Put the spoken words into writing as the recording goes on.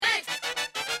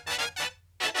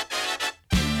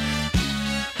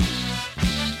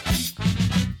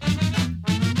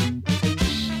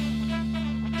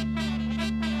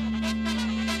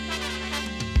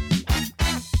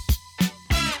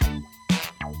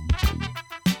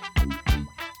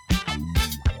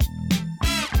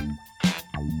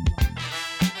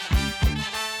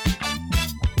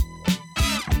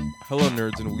Hello,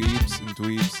 nerds and weebs and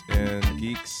dweebs and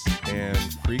geeks and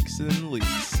freaks and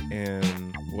leaks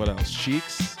and what else?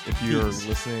 Sheiks, if you're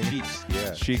listening. Peaks,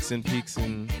 yeah. Sheiks and peaks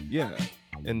and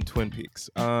and Twin Peaks.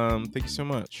 Thank you so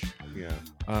much. Yeah.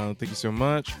 Thank you so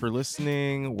much for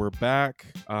listening. We're back.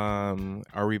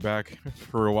 Are we back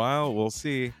for a while? We'll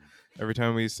see. Every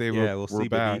time we say we're see,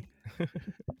 back.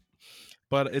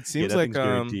 But it seems like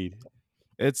guaranteed.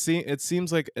 It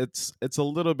seems like it's a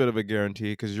little bit of a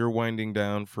guarantee because you're winding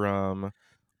down from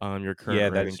your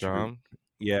current writing job. True.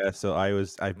 Yeah, so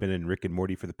I've been in Rick and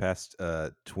Morty for the past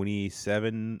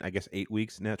 27, I guess 8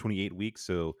 weeks now, 28 weeks.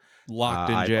 So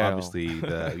Locked in jail. Obviously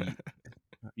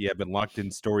I've been locked in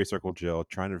story circle jail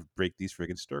trying to break these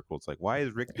freaking circles. It's like, why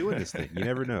is Rick doing this thing? You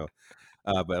never know.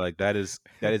 But like that is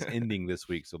ending this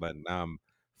week, so that now I'm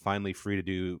finally free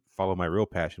to follow my real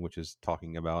passion, which is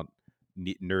talking about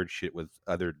nerd shit with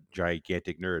other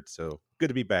gigantic nerds. So good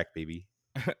to be back, baby.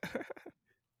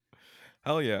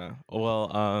 Hell yeah.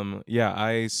 Well,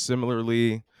 I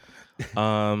similarly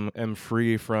am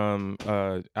free from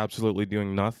absolutely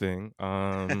doing nothing.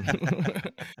 Anything,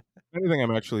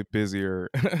 I'm actually busier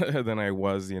than I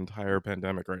was the entire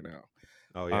pandemic right now.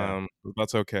 Oh yeah.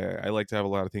 That's okay. I like to have a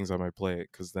lot of things on my plate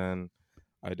because then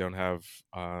I don't have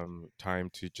time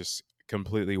to just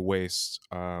completely waste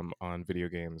on video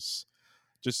games.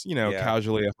 Just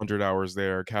casually 100 hours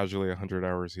there, casually 100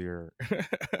 hours here.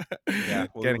 Yeah,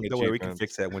 well, Getting don't worry, we can achievements.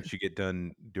 fix that once you get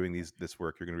done doing this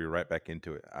work. You're going to be right back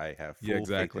into it. I have full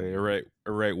Exactly. faith in I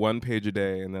write 1 page a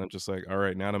day, and then I'm just like, all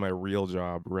right, now to my real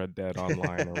job, Red Dead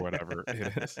Online or whatever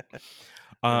it is.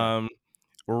 We're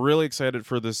really excited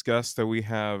for this guest that we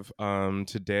have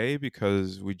today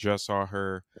because we just saw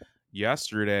her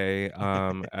yesterday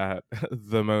at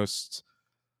the most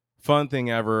fun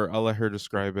thing ever. I'll let her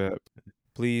describe it.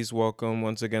 Please welcome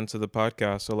once again to the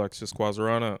podcast, Alexis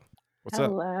Quazarana. What's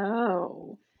up?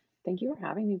 Hello. Thank you for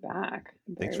having me back.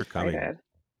 I'm Thanks very for coming. excited.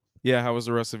 Yeah, how was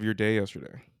the rest of your day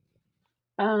yesterday?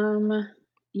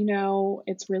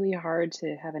 It's really hard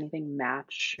to have anything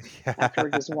match after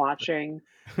just watching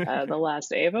the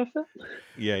last Ava film.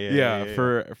 Yeah.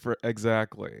 For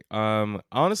exactly.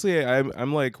 Honestly,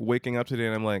 I'm like waking up today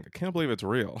and I'm like, I can't believe it's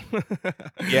real.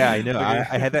 Yeah, I know.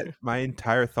 I had that. My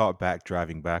entire thought back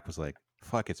driving back was like,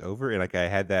 "Fuck, it's over." And like I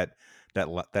had that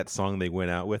song they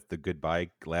went out with, the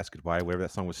last goodbye, whatever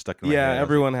that song was stuck in my head. Yeah,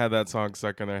 everyone had that song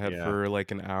stuck in their head Yeah. for like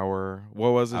an hour.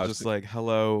 What was it? Just like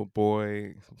 "Hello,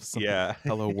 boy," Yeah.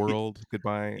 "Hello, world,"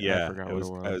 goodbye. Yeah, I forgot what it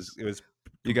was. It was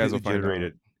You guys will completely find out.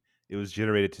 generated. It was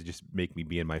generated to just make me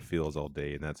be in my feels all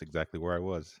day, and that's exactly where I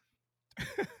was.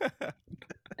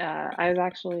 I was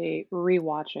actually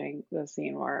rewatching the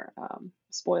scene where,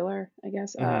 spoiler, I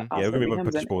guess, Yeah, we're Oscar gonna be becomes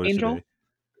put an spoilers angel. today.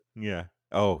 Yeah.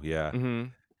 Oh yeah.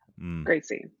 Great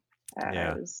scene.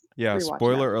 Yeah. I was Yeah, rewatching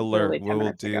spoiler that alert. literally 10 We will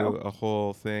minutes do ago. a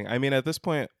whole thing. I mean, at this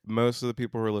point, most of the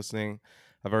people who are listening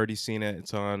have already seen it.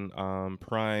 It's on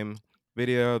Prime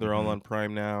Video. They're all on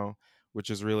Prime now, which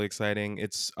is really exciting.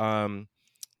 It's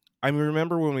I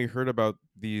remember when we heard about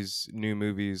these new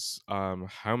movies,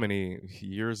 how many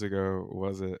years ago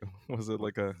was it? Was it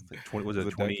like a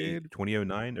decade?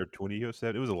 2009 or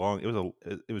 2007? It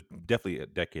was definitely a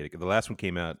decade ago. The last one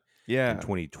came out in Yeah.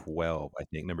 2012, I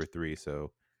think, number 3.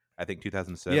 So I think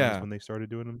 2007 is when they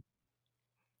started doing them.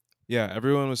 Yeah,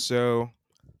 everyone was so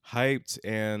hyped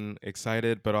and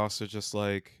excited, but also just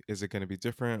like, is it going to be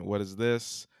different? What is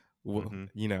this?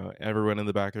 Everyone in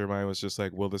the back of their mind was just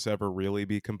like, will this ever really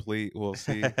be complete? We'll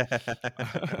see. And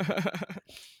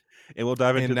we'll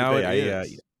dive into and now it today. It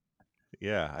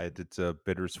is. It's a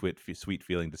bittersweet, sweet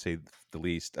feeling to say the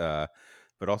least. But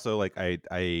also, like,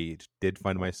 I did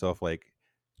find myself like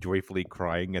joyfully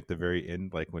crying at the very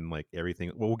end, like when like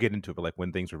everything. Well, we'll get into it, but like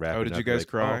when things were wrapping up. Oh, did you guys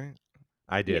cry? Oh,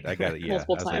 I did. I got it. Yeah,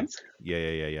 multiple I was times. like,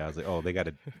 yeah. I was like, oh,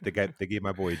 they gave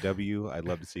my boy a W. I'd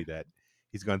love to see that.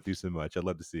 He's gone through so much. I'd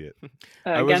love to see it.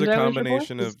 I was a Gendo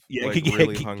combination of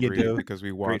really hungry Gendo, because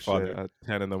we watched it at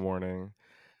 10 in the morning.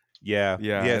 Yeah.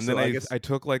 And so then I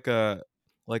took like a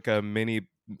mini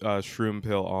shroom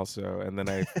pill also, and then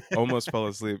I almost fell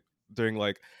asleep during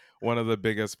like one of the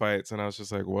biggest fights, and I was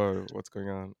just like, whoa, what's going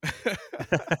on?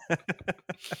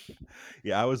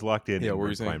 Yeah, I was locked in. Yeah, and what were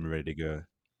you saying? I'm ready to go.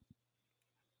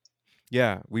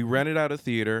 Yeah, we rented out a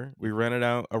theater. We rented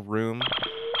out a room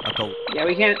at the. Yeah,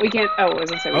 we can't. Oh, I was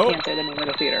gonna say we can't say the name of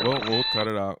the theater. We'll cut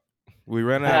it out. We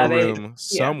rented out a room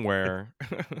somewhere.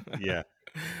 Yeah.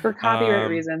 For copyright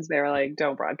reasons, they were like,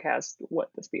 don't broadcast what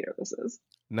this theater this is.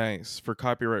 Nice. For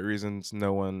copyright reasons,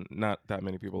 not that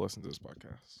many people listen to this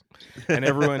podcast. And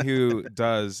everyone who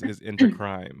does is into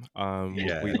crime.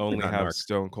 We only have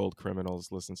stone cold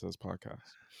criminals listen to this podcast.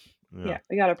 Yeah,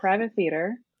 we got a private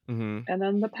theater. Mhm. and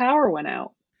then the power went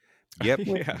out Yep.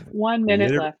 with Yeah. 1 minute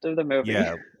Liter left of the movie.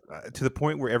 Yeah, to the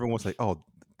point where everyone was like, "Oh,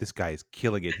 this guy is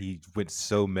killing it." He went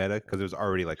so meta because it was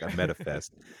already like a meta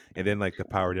fest, and then like the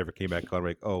power never came back on.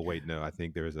 Like, oh wait, no, I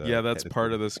think there's Yeah, a that's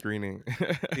part technical. of the screening.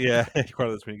 Yeah, part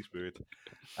of the swing experience.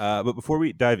 But before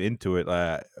we dive into it,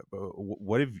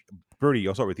 what have Birdie?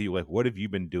 I'll start with you. Like, what have you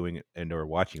been doing and or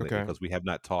watching lately? Okay. Because we have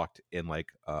not talked in like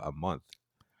a month.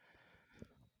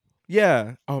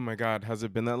 Yeah. Oh my god, has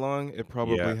it been that long? It Yeah.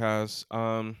 probably has.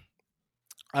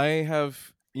 I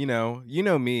have, you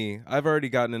know me. I've already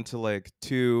gotten into like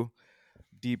 2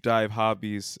 deep dive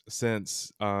hobbies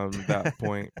since that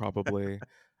point probably.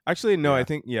 Actually, no,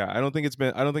 Yeah. I don't think it's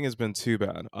been too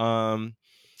bad.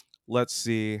 Let's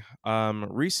see.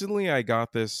 Recently I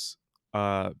got this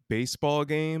baseball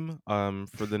game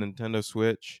for the Nintendo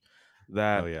Switch Oh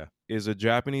that yeah. is a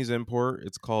Japanese import.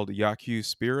 It's called Yaku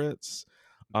Spirits.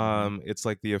 Hmm. It's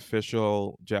like the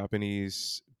official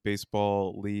Japanese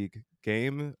baseball league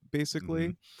game Hmm.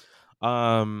 basically.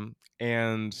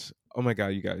 And oh my god,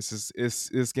 you guys,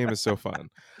 this game is so fun.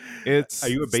 Are It's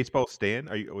you a baseball stan?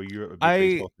 Are you a big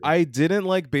baseball fan? I didn't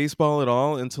like baseball at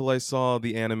all until I saw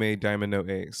the anime Diamond no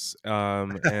Ace.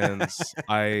 And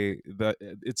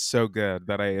it's so good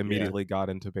that I Yeah. immediately got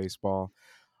into baseball.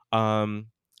 Um,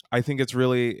 I think it's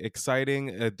really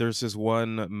exciting. There's this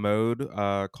one mode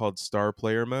called Star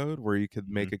Player Mode where you could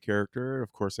Hmm. make a character.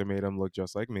 Of course, I made him look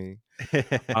just like me.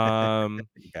 Um,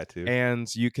 You got to. and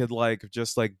you could like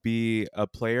just like be a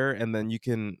player, and then you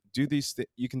can do this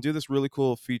really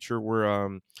cool feature where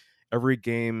every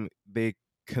game they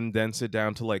condense it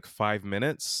down to like 5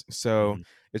 minutes, so Hmm.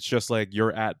 it's just like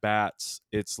your at bats.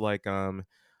 It's like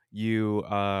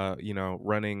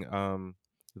running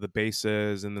the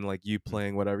bases, and then like you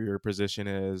playing whatever your position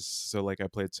is. So like I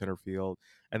played center field,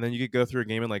 and then you could go through a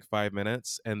game in like 5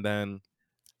 minutes, and then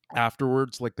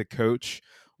afterwards like the coach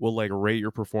will like rate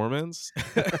your performance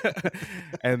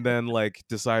and then like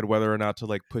decide whether or not to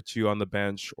like put you on the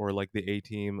bench or like the A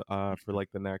team for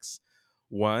like the next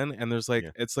one. And there's like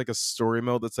Yeah. it's like a story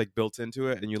mode that's like built into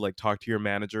it, and you like talk to your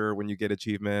manager when you get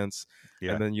achievements, and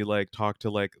Yeah. then you like talk to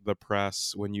like the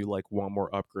press when you like want more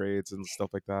upgrades and stuff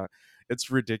like that. It's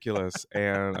ridiculous,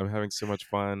 and I'm having so much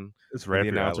fun, It's and right the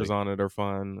up your announcers alley. on it are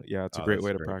fun. Yeah, it's a Oh, great that's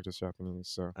way to great. practice Japanese,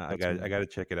 so I that's got me. I got to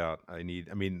check it out. I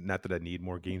mean, not that I need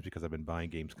more games because I've been buying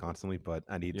games constantly, but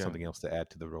I need Yeah. something else to add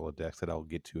to the Rolodex that I'll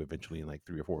get to eventually in like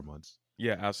 3 or 4 months.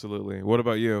 Yeah, absolutely. What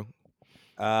about you?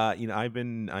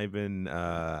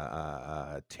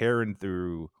 Tearing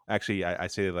through. Actually, I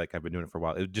say like I've been doing it for a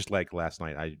while. It was just like last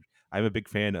night. I'm a big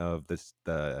fan of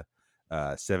the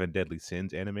Seven Deadly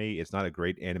Sins anime. It's not a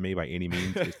great anime by any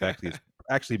means. It's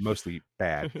actually mostly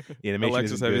bad. The animation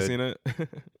Alexis, isn't have you good. seen it?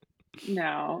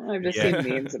 No, I've just Yeah.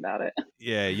 seen memes about it.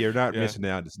 Yeah, you're not Yeah. missing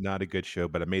out. It's not a good show,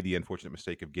 but I made the unfortunate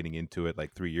mistake of getting into it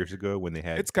like 3 years ago when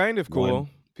It's kind of one cool.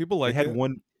 People they like had it.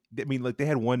 one. I mean, like they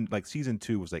had one. Like season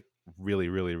two was like really,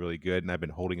 really, really good, and I've been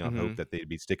holding out hope Mhm. that they'd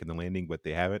be sticking the landing, but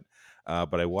they haven't.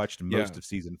 But I watched most Yeah. of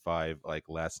season five like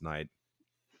last night,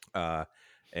 uh,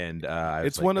 and I was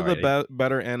It's like, one all of the right,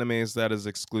 better animes that is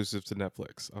exclusive to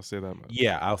Netflix. I'll say that much.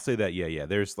 yeah, I'll say that. Yeah, yeah.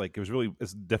 There's like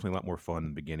it's definitely a lot more fun in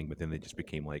the beginning, but then they just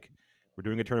became like we're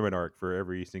doing a tournament arc for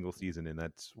every single season, and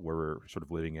that's where we're sort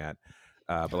of living at.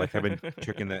 But like I've been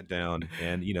tricking that down,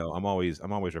 and I'm always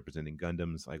representing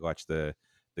Gundams. I watched the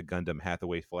Gundam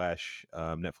Hathaway Flash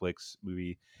Netflix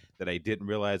movie that I didn't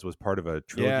realize was part of a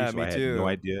trilogy, Yeah, so me I had no too.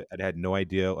 idea. I had no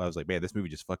idea. I was like, man, this movie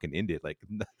just fucking ended. Like,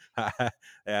 I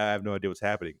have no idea what's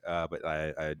happening. But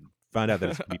I found out that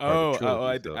it's gonna be part of a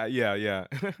trilogy. So Yeah, yeah.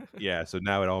 yeah, so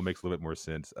now it all makes a little bit more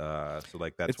sense. So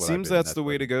like It that's what I've seems been that's that's the what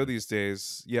way I've to been go doing. these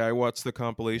days. Yeah, I watched the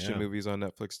compilation Yeah. movies on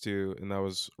Netflix too, and that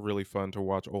was really fun to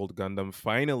watch old Gundam.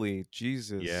 Finally,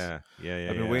 Jesus. Yeah. Yeah, yeah,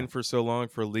 I've been yeah. waiting for so long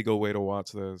for a legal way to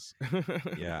watch those.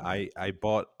 Yeah, I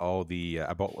bought all the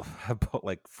I bought I bought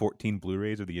like 14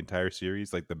 Blu-rays of the entire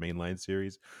series, like the mainline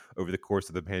series over the course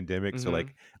of the pandemic. So Mhm.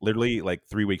 like literally like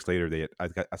 3 weeks later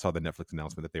I saw the Netflix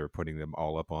announcement that they were putting them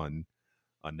all up on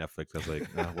Netflix. I was like,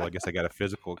 well, I guess I got a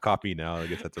physical copy now. I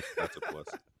guess that's a plus.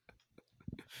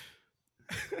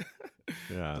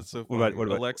 Yeah. That's so What about funny. what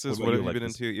about what Alexis, about what you, have you been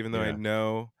Alexis? into? Even though I Yeah.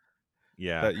 know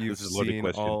Yeah. that This is a loaded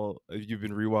question. you've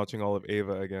been rewatching all of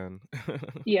Ava again.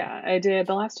 Yeah, I did.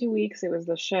 The last 2 weeks, it was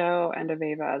the show, End of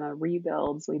Ava, and the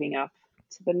rebuilds leading up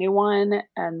to the new one.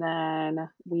 And then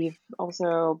I've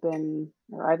also been,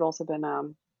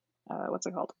 what's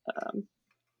it called?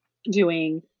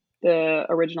 Doing the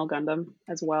original Gundam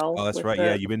as Oh, well that's with right. Yeah,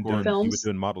 the Of you've been films.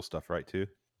 doing model stuff, right, too?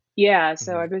 Yeah,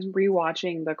 so Mhm. I've been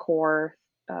rewatching the core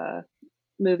uh,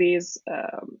 movies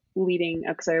leading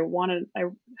because I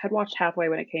had watched halfway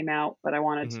when it came out, but I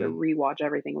wanted to Mhm. rewatch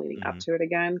everything leading up Mhm. to it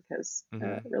again because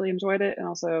Mhm. really enjoyed it, and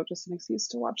also just an excuse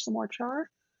to watch some more Char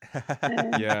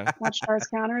and Yeah. watch Char's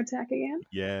counterattack again.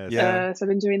 Yes. Yeah. So I've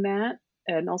been doing that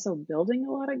and also building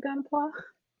a lot of Gunpla.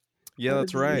 Yeah, That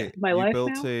that's is right. my You life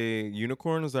built now. a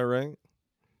unicorn, is that right?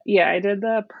 Yeah, I did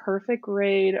the perfect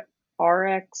grade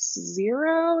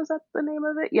RX0. Is that the name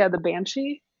of it? Yeah, the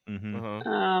Banshee. Mhm. Uh-huh.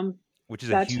 Um, Which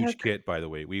is a that huge took. kit, by the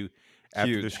way. We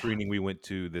After the Huge. screening, we went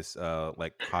to this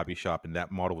like hobby shop, and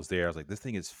that model was there. I was like, this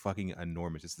thing is fucking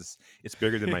enormous. It's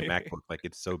bigger than my MacBook. Like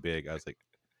it's so big. I was like,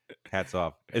 hats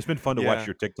off. It's been fun to watch Yeah.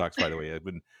 your TikToks, by the way. It's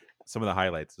been some of the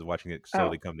highlights is watching it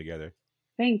slowly Oh, come together.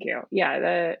 thank you.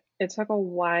 Yeah, it took a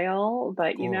while,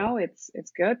 but Cool.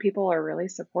 it's good. People are really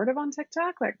supportive on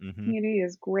TikTok. That Mhm. community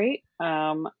is great.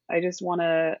 I just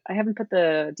wanna. I haven't put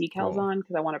the decals Cool. on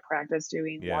because I want to practice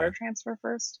doing water Yeah. transfer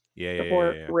first Yeah, yeah,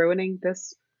 before yeah, ruining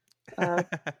this uh,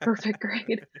 yeah. perfect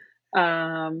grade.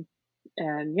 Um,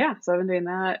 and yeah, so I've been doing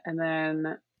that, and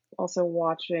then also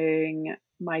watching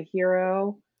My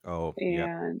Hero, Oh,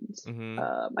 yep. and Mhm.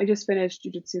 I just finished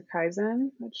Jujutsu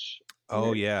Kaisen, which I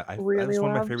Oh, yeah. That really was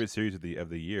one of my loved. favorite series of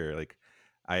the year. Like,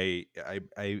 I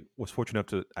was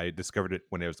fortunate enough to I discovered it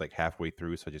when it was like halfway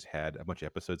through, so I just had a bunch of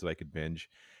episodes that I could binge,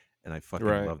 and I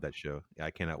fucking Right. love that show. Yeah,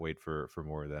 I cannot wait for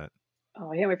more of that.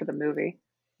 Oh, I can't wait for the movie.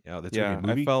 Yeah, that's gonna be a Yeah,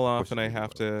 I movie. fell Of course, off there's and a I movie.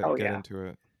 have to Oh get yeah, into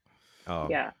it. Oh,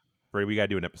 yeah. Bray, we gotta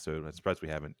do an episode. I'm surprised we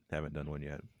haven't done one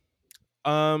yet.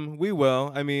 We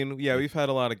will. I mean, yeah, Yeah. we've had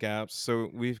a lot of gaps, so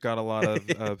we've got a lot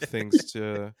of things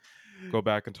to go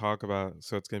back and talk about.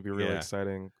 So it's gonna be really Yeah.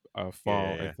 exciting Yeah,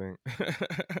 fall, yeah, I yeah. think.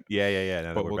 Yeah, yeah, yeah.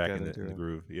 Now that But we're we'll back get in into the it.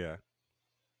 groove. Yeah.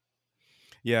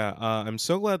 Yeah, I'm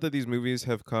so glad that these movies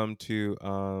have come to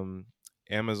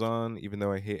Amazon, even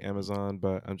though I hate Amazon,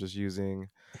 but I'm just using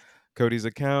Cody's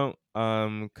account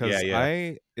Yeah, cuz yeah.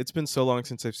 I it's been so long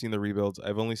since I've seen the rebuilds.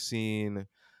 I've only seen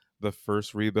the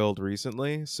first rebuild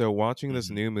recently. So watching this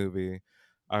Mhm. new movie,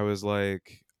 I was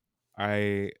like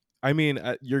I I mean,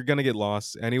 you're going to get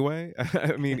lost anyway.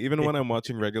 I mean, even when I'm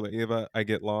watching regular Eva, I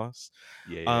get lost.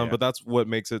 Yeah, yeah, yeah. But that's what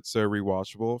makes it so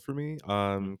rewatchable for me.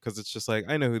 Mhm. Cuz it's just like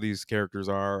I know who these characters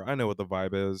are. I know what the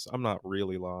vibe is. I'm not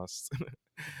really lost.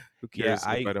 Who Yeah, cares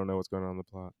if I don't know what's going on in the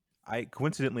plot? I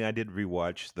coincidentally I did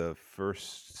rewatch the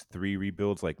first 3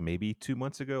 rebuilds like maybe 2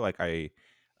 months ago. Like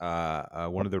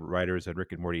one of the writers at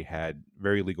Rick and Morty had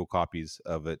very legal copies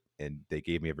of it, and they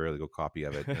gave me a very legal copy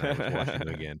of it, and I was watching them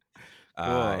again.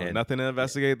 Cool. And Nothing to yeah,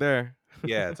 investigate there.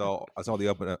 yeah, it's all the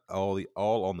up and up,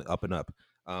 all on the up and up.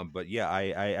 But yeah,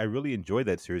 I really enjoyed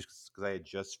that series because I had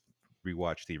just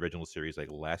rewatched the original series like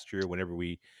last year whenever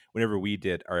we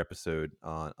did our episode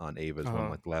on Ava's one Uh-huh.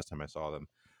 like the last time I saw them.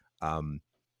 Um,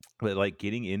 but, like,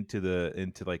 getting into,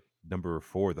 like, number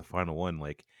 4, the final one,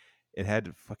 like, it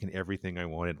had fucking everything I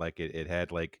wanted, like, it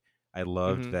had, like I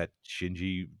loved Mhm. that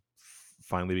Shinji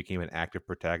finally became an active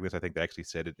protagonist. I think they actually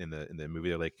said it in the movie.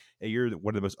 They're like, "Hey, you're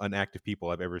one of the most unactive people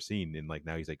I've ever seen," and, like,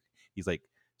 now he's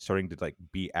starting to, like,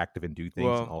 be active and do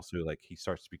things, and Well, also, like, he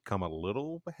starts to become a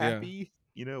little yeah. happy,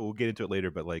 we'll get into it later,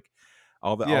 but, like,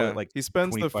 all that, Yeah, like, he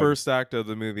spends the 25 first act of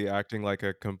the movie acting like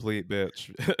a complete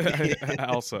bitch.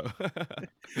 Also,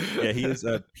 Yeah, he is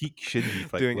a peak Shinji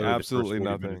for, like, doing literally the first absolutely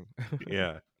 40 minutes. nothing.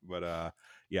 Yeah, but,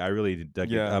 yeah, I really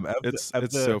dug it. Yeah, Of the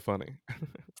it's so funny.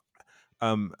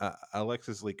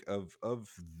 Alexis, like, of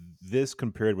this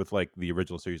compared with, like, the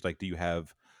original series, like, do you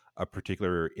have a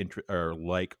particular interest or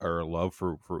like or love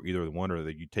for either one, or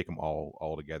that you take them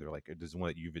all together? Like, does one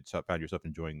that you've found yourself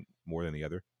enjoying more than the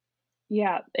other?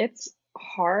 Yeah, it's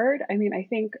hard. I mean, I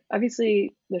think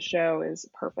obviously the show is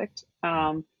perfect.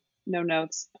 Mm, No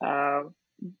notes.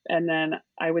 And then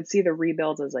I would see the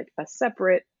rebuilds as like a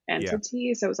separate yeah.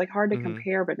 entity. So it was like hard to Mhm,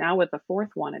 compare. But now with the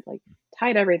fourth one, it like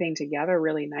tied everything together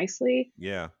really nicely.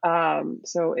 Yeah.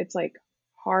 So it's like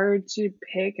hard to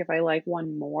pick if I like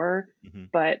one more.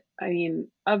 Mhm. But I mean,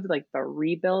 of like the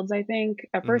rebuilds, I think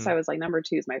at first I mhm. was like number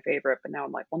two is my favorite, but now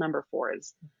I'm like, well, number four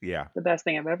is Yeah. the best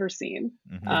thing I've ever seen.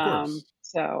 Of Mhm. course.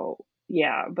 So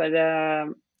yeah, but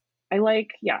I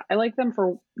like them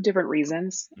for different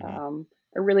reasons. Mhm.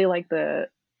 I really like the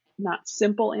not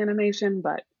simple animation,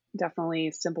 but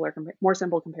definitely more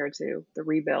simple compared to the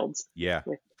rebuilds Yeah.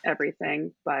 with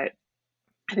everything. But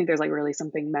I think there's like really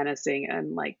something menacing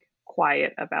and like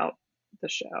quiet about the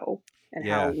show and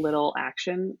how Yeah. little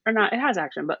action or not, it has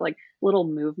action, but like little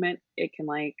movement it can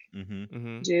like Mhm.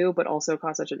 Mhm. do, but also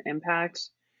cause such an impact.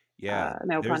 Yeah.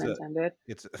 No pun There's a intended.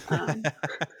 It's Um,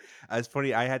 it's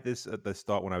funny. I had this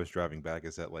thought when I was driving back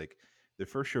is that like the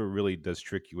first show really does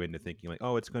trick you into thinking like,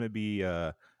 oh, it's going to be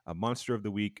a monster of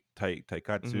the week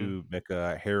Mhm. taikatsu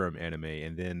mecha harem anime,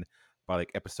 and then by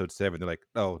like episode 7 they're like,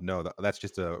 oh no, that's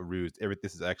just a ruse.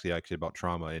 This is actually about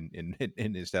trauma and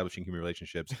in establishing human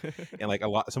relationships. And like a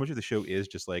lot, so much of the show is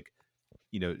just like,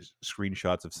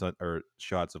 screenshots of sun or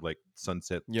shots of like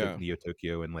sunset Yeah. Neo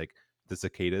Tokyo and like the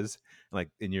cicadas,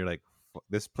 and you're like,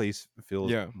 This place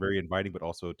feels Yeah. very inviting, but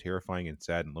also terrifying and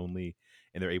sad and lonely."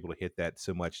 And they're able to hit that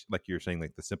so much, like you're saying,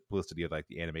 like the simplicity of like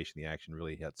the animation, the action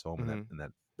really hits home in that Mhm.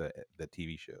 the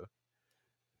TV show.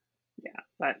 Yeah,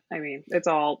 but I mean, it's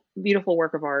all beautiful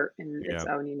work of art in its Yeah.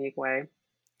 own unique way.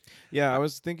 Yeah, I I,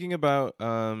 was thinking about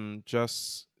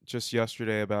just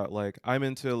yesterday about like I'm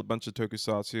into a bunch of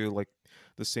tokusatsu, like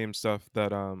the same stuff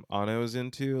that Ano is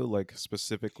into, like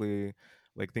specifically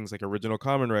like things like original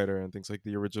Kamen Rider and things like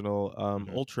the original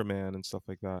mhm, Ultraman and stuff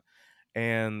like that.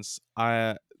 And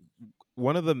I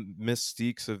one of the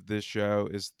mystiques of this show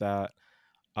is that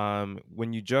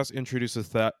when you just introduce a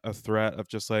threat of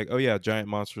just like, oh yeah, giant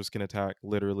monsters can attack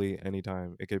literally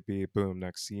anytime, it could be boom,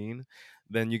 next scene,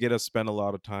 then you get to spend a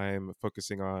lot of time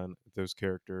focusing on those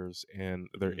characters and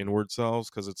their mhm. inward selves,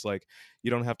 because it's like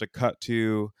you don't have to cut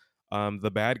to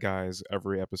the bad guys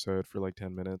every episode for like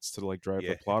 10 minutes to like drive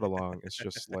the Yeah. plot along. It's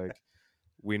just like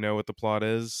we know what the plot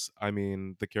is. I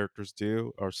mean, the characters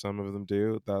do, or some of them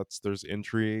do. There's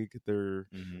intrigue. There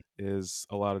Mhm. is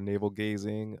a lot of navel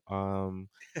gazing.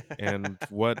 And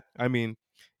what I mean,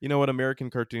 you know what American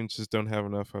cartoons just don't have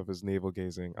enough of is navel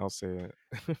gazing. I'll say it.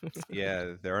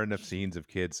 Yeah, there aren't enough scenes of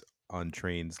kids on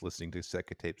trains listening to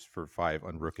Sekka tapes for 5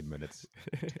 unbroken minutes.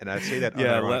 And I say that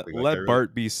Yeah, let unironically, like I let really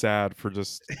Bart be sad for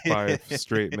just 5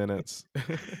 straight minutes.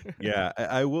 Yeah,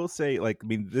 I will say, like, I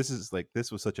mean, this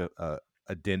was such a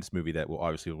dense movie that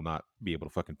will not be able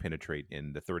to fucking penetrate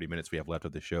in the 30 minutes we have left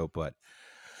of the show. But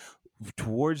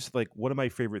towards like one of my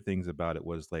favorite things about it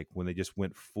was like when they just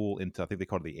went full into, I think they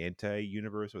called it the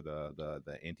anti-universe or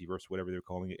the antiverse, whatever they're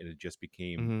calling it, and it just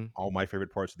became Hmm. all my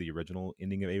favorite parts of the original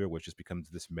ending of Ava, which just becomes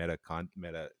this meta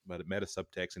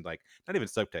subtext, and like not even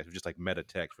subtext, but just like meta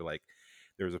text for like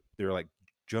they're like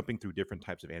jumping through different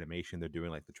types of animation. They're doing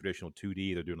like the traditional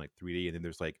 2D, they're doing like 3D, and then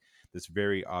there's like this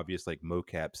very obvious like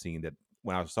mocap scene that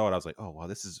when I saw it, I was like, oh wow,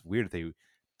 this is weird that they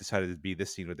decided to be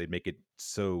this scene where they make it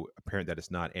so apparent that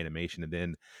it's not animation. And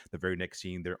then the very next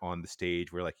scene, they're on the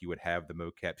stage where like you would have the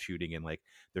mocap shooting, and like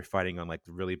they're fighting on like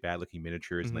the really bad looking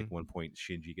miniatures. And like Hmm. one point,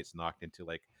 Shinji gets knocked into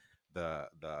like the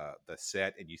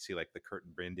set, and you see like the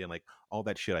curtain bend in, like all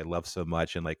that shit I love so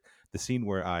much. And like the scene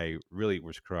where I really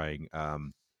was crying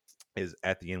is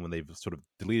at the end when they've sort of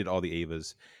deleted all the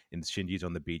Avas and Shinji's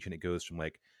on the beach, and it goes from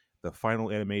like the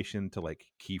final animation to like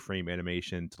keyframe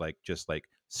animation to like just like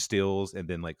stills, and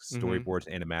then like Hmm. storyboards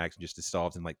and animatics, and just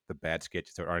dissolves in like the bad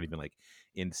sketches that aren't even like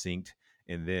in sync.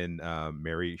 And then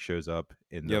Mary shows up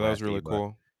in the Yeah, that was last really Ava,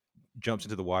 cool. jumps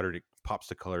into the water, and it pops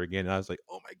to color again. And I was like,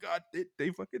 oh my god,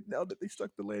 they fucking nailed it. They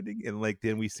stuck the landing. And like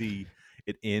then we see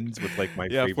it ends with like my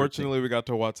Yeah, favorite thing. fortunately we got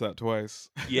to watch that twice.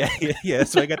 Yeah, yeah, yeah.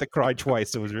 So I got to cry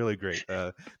twice. So it was really great.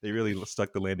 They really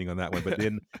stuck the landing on that one. But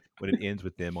then when it ends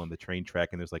with them on the train track,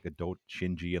 and there's like adult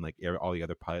Shinji and like all the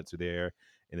other pilots are there,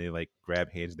 and they like grab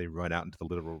hands, and they run out into the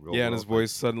literal real Yeah, and his world. Like,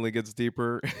 voice suddenly gets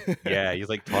deeper. yeah, he's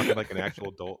like talking like an actual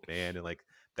adult man, and like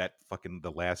that fucking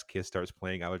the last kiss starts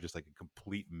playing. I was just like a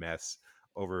complete mess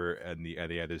over on the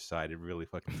other side. It really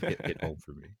fucking hit home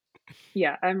for me.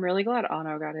 Yeah, I'm really glad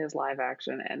Ano got his live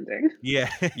action ending. Yeah.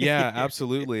 Yeah,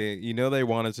 absolutely. You know they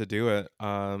wanted to do it.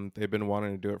 They've been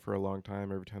wanting to do it for a long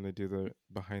time every time they do the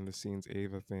behind the scenes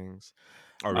Ava things.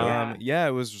 Oh, really? Yeah. Yeah,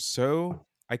 it was so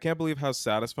I can't believe how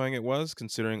satisfying it was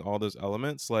considering all those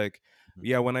elements. Like, Mhm.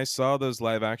 yeah, when I saw those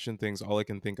live action things, all I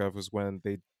can think of was when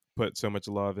they put so much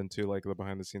love into like the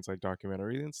behind the scenes like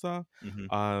documentary and stuff.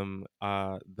 Mhm.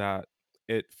 That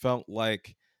it felt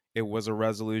like it was a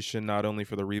resolution not only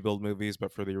for the rebuild movies,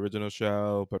 but for the original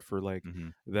show, but for like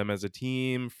Mhm. them as a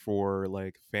team, for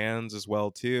like fans as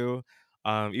well too.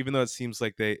 Even though it seems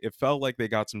like it felt like they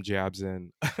got some jabs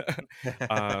in.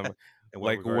 um, In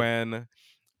what like regard? when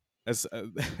as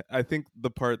I think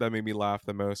the part that made me laugh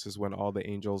the most is when all the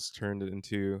angels turned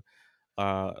into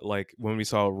like when we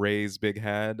saw Ray's big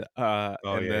head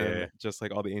Oh and yeah, then yeah, just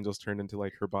like all the angels turned into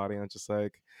like her body, and I'm just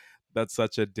like that's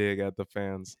such a dig at the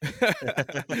fans.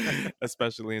 yeah.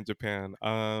 Especially in Japan.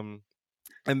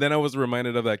 And then I was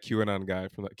reminded of that QAnon guy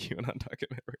from that QAnon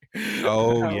documentary.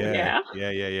 Oh Oh, yeah, yeah. yeah,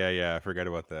 yeah, yeah, yeah. I forgot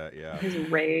about that. Yeah, His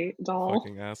Ray doll.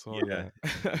 Fucking asshole, yeah, yeah.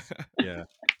 yeah.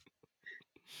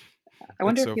 I That's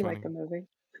wonder if so he liked funny. the movie.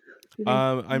 Do you think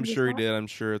he I'm was sure he hot? did. I'm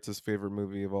sure it's his favorite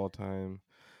movie of all time.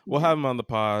 We'll Yeah. have him on the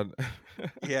pod.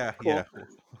 Yeah, yeah. Cool.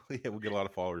 Yeah, we'll get a lot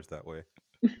of followers that way.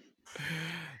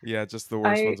 Yeah, just the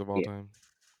worst I ones of all yeah, time.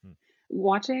 Hmm.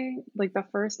 watching like the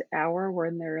first hour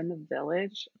when they're in the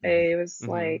village, Mhm. I was Mhm.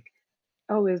 like,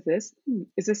 "Oh, is this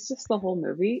just the whole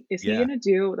movie? Is he Yeah. gonna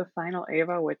do the final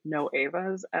Ava with no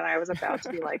Avas?" And I was about to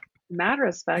be like, mad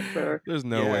respect for There's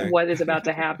no Yeah. way. what is about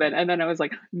to happen, and then I was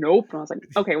like, "Nope," and I was like,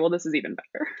 "Okay, well, this is even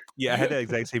better." Yeah, I had that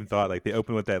exact same thought, like, they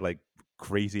open with that, like,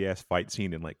 crazy ass fight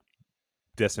scene in, like,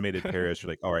 decimated Paris.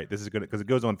 You're like, "Alright, this is gonna," because it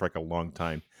goes on for, like, a long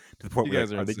time to the point You where, like,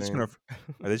 guys are insane.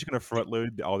 are they just gonna front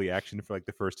load all the action for, like,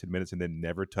 the first 10 minutes and then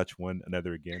never touch one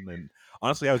another again? And,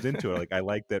 honestly, I was into it, like, I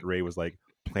like that Ray was, like,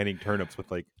 planting turnips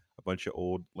with, like, a bunch of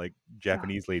old, like, Oh,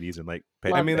 Japanese ladies and, like,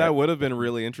 I loved mean, it. that would have been petting.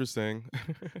 really interesting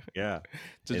Yeah,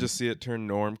 to and just see it turn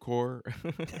normcore.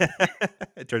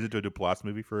 it turns into a Duplass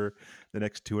movie for the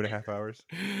next 2.5 hours.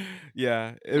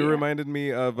 Yeah, it Yeah. reminded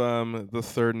me of the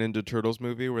third Ninja Turtles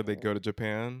movie where they go to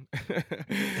Japan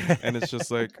and it's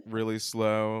just like really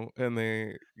slow and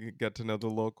they get to know the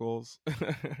locals.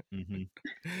 Mhm.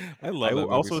 I I love will that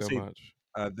movie also so say, much.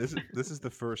 this is the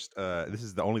first, this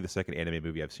is the only the second anime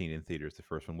movie I've seen in theaters. The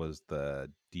first one was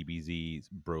the DBZ's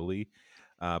Broly.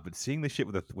 But seeing this shit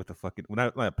with a fucking,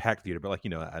 well, not a packed theater, but like,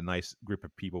 a nice group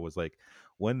of people was like,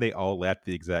 when they all laughed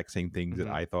the exact same things that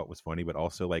Mhm. I thought was funny, but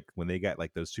also like when they got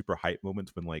like those super hype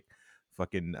moments when like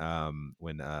fucking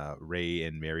when Ray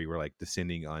and Mary were like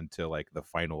descending onto like the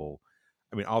final.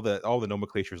 I mean, all the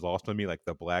nomenclature is lost on me, like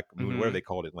the Black Moon, whatever they Mhm.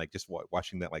 called it. Like just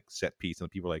watching that like set piece, and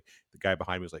people like the guy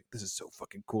behind me was like, "This is so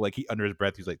fucking cool!" Like he under his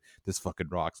breath, he's like, "This fucking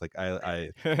rocks!" Like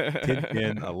I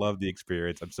 10/10. I love the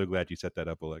experience. I'm so glad you set that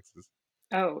up, Alexis.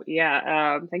 Oh,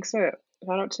 yeah, thanks to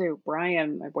shout out to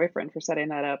Brian, my boyfriend, for setting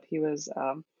that up. He was,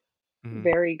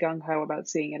 Mhm. very gung ho about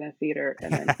seeing it in a theater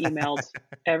and then emailed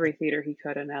every theater he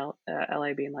could in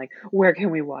LA being like, "Where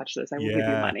can we watch this? I will give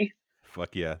you Yeah, money."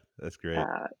 fuck yeah, that's great.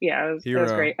 Yeah, it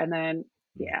was Hero. great. And then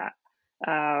Mhm, yeah,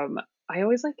 I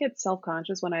always like get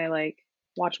self-conscious when I like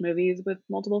watch movies with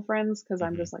multiple friends because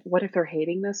I'm mhm. just like, what if they're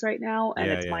hating this right now and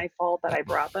Yeah, it's yeah. my fault that I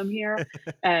brought them here?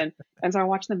 And so I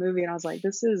watched the movie and I was like,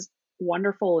 this is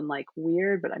wonderful and like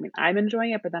weird, but I mean, I'm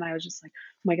enjoying it. But then I was just like,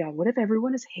 oh my God, what if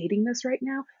everyone is hating this right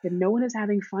now and no one is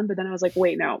having fun? But then I was like,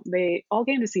 wait, no, they all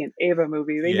came to see an Ava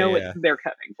movie. They Yeah, know what yeah. they're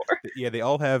coming for. Yeah, they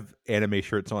all have anime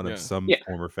shirts on of Yeah. some Yeah.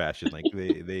 form or fashion. Like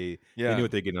they knew Yeah.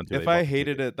 what they're getting onto. They If I bought the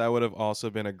hated ticket. it, that would have also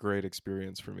been a great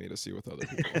experience for me to see with other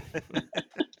people.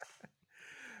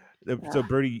 So, Yeah.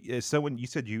 Birdie, someone you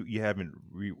said you haven't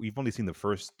you've only seen the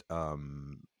first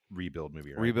rebuild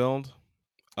movie, right? Rebuild?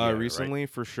 Yeah, right. Recently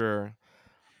for sure.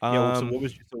 Yeah. Well, so Um,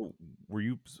 were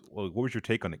you well, what was your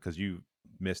take on it? Because you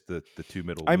missed the two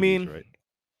middle I movies, mean, right?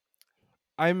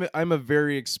 I'm a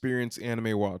very experienced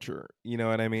anime watcher. You know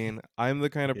what I mean? I'm the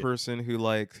kind of Yeah. person who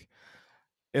like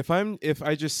if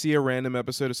I just see a random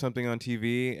episode of something on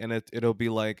TV and it'll be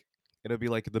like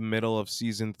the middle of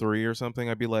season 3 or something,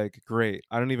 I'd be like, "Great.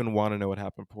 I don't even want to know what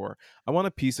happened before. I want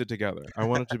to piece it together. I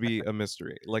want it to be a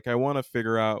mystery. Like I want to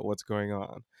figure out what's going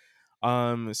on."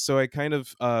 So I kind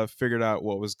of figured out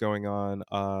what was going on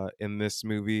in this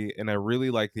movie and I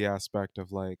really like the aspect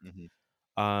of like Hmm.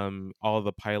 all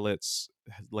the pilots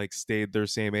like stayed their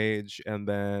same age and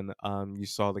then you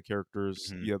saw the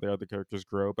characters, Hmm. you know, the other characters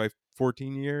grow by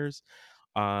 14 years.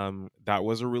 That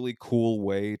was a really cool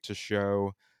way to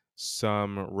show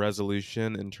some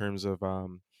resolution in terms of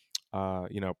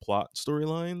you know, plot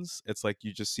storylines. It's like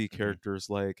you just see Hmm. characters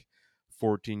like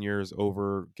 14 years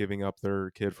over giving up their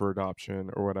kid for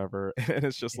adoption or whatever and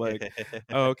it's just like,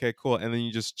 oh, okay, cool, and then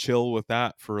you just chill with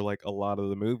that for like a lot of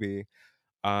the movie.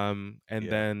 And Yeah.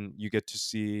 then you get to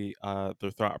see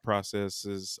their thought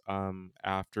processes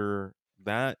after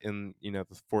that in, you know,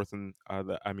 the fourth and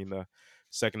the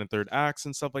second and third acts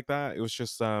and stuff like that. It was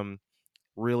just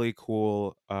really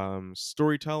cool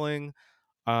storytelling.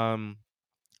 um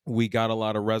we got a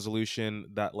lot of resolution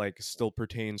that like still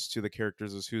pertains to the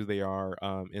characters as who they are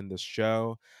in this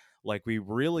show. Like we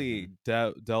Hmm. really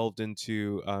delved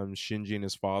into Shinji and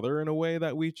his father in a way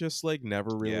that we just like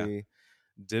never Yeah. really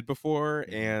did before,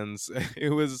 Hmm. and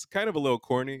it was kind of a little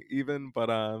corny even, but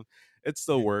it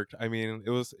still worked. I mean,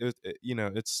 you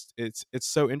know, it's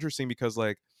so interesting because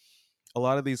like a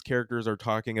lot of these characters are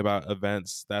talking about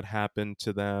events that happened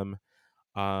to them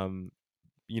um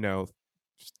you know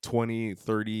 20,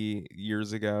 30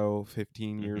 years ago,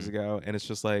 15 years Hmm. ago, and it's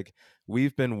just like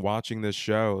we've been watching this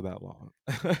show that long.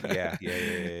 Yeah. Yeah. Yeah.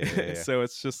 Yeah. Yeah. Yeah. So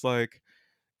it's just like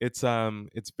it's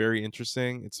very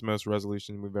interesting. It's the most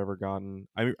resolution we've ever gotten.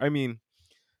 I mean,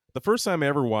 the first time I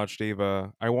ever watched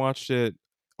Ava, I watched it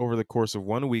over the course of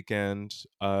one weekend.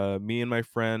 Me and my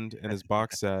friend and his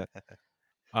box set.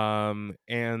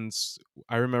 And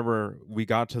I remember we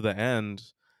got to the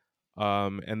end,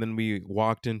 And then we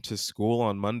walked into school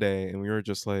on Monday, and we were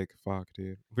just like, "Fuck,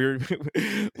 dude."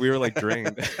 We were like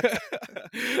drained.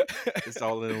 It's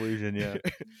all an illusion, yeah.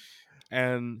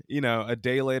 And a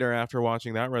day later after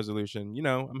watching that resolution,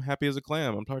 I'm happy as a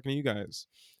clam. I'm talking to you guys.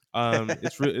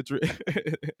 It's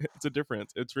a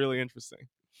difference. It's really interesting.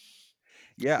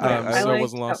 Yeah, But I So it liked.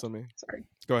 wasn't Oh, lost on me. sorry.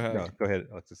 Go ahead. no, go ahead,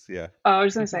 Alexis. Yeah. Oh, I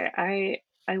was just gonna say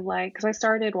I like because I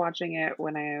started watching it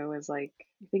when I was like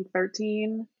I think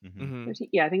 13, Mm-hmm. Hmm. 13.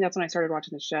 Yeah, I think that's when I started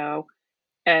watching the show.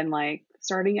 And like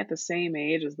starting at the same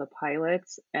age as the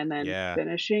pilots and then Yeah.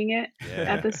 finishing it at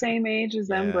Yeah. the same age as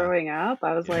them Yeah. growing up,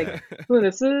 I was like, Yeah. "Ooh,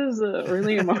 this is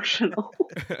really emotional."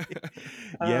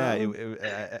 Yeah, um,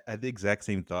 I had the exact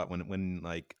same thought when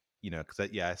like because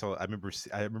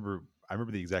I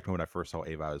remember the exact moment I first saw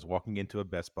Ava. I was walking into a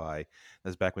Best Buy.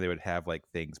 That's back when they would have like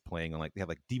things playing on like they had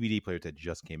like DVD players that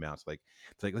just came out. So like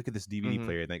it's like look at this DVD Hmm.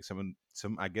 player, and like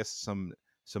I guess some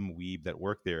weeb that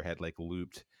worked there had like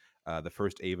looped the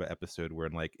first Ava episode where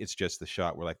like it's just the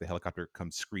shot where like the helicopter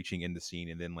comes screeching in the scene,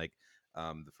 and then like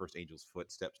the first angel's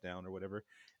foot steps down or whatever.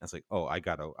 I was like, oh, I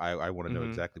want to know Hmm.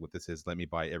 exactly what this is. Let me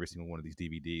buy every single one of these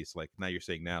DVDs. Like now you're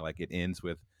saying now, like it ends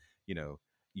with, you know,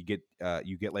 you get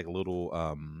like a little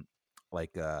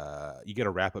you get a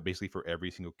wrap up basically for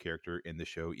every single character in the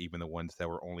show, even the ones that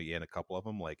were only in a couple of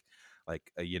them.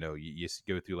 You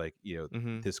go through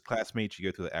Hmm. this classmates,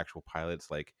 you go through the actual pilots,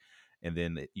 like. And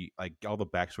then you like all the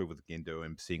backstory with Gendo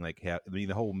and seeing like how the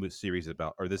whole series is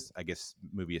about, or this I guess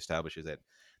movie establishes that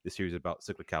this series is about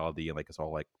cyclicality and like it's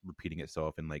all like repeating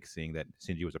itself and like seeing that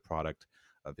Shinji was a product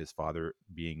of his father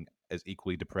being as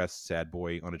equally depressed sad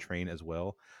boy on a train as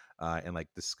well, and like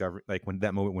discover like when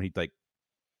that moment when he like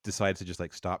decides to just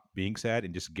like stop being sad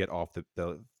and just get off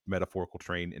the metaphorical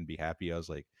train and be happy. I was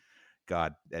like,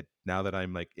 God, now that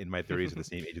I'm like in my 30s at the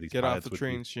same age of these Get off the pilots would be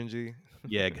train, Shinji.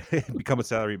 yeah, become a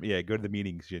salary. Yeah, go to the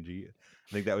meetings, Shinji.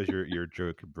 I think that was your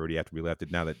joke, Brody. After we left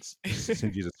it, now that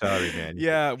Shinji's a salary man, he's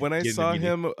Yeah, when I getting the saw meeting.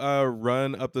 him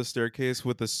run up the staircase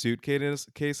with a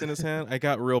suitcase in his hand, I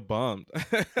got real bummed.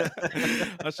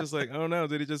 I was just like, "Oh no,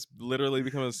 did he just literally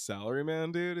become a salary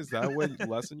man, dude? Is that what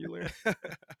lesson you learned?"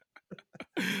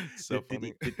 So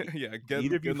funny. Yeah, Did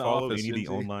either of get you in the follow office, any of the Shinji.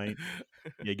 online?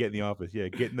 Yeah, get in the office. Yeah,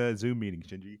 get in the Zoom meeting,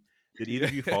 Shinji. Did either Yeah.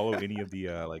 of you follow any of the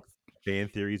like fan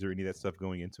theories or any of that stuff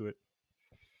going into it?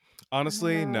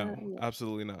 Honestly, no, yeah.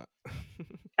 absolutely not.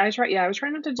 I was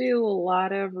trying not to do a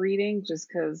lot of reading just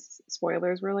because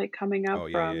spoilers were like coming up Oh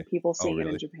yeah, yeah. from people Oh seeing it in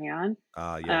really? Japan.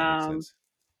 Yeah, that makes Um, sense.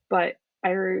 but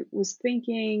was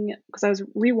thinking because I was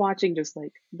rewatching just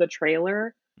like the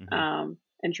trailer, Hmm.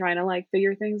 and trying to like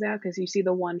figure things out because you see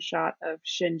the one shot of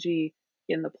Shinji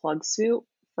in the plug suit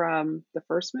from the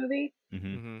first movie.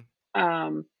 Hmm. Hmm.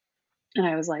 Um, and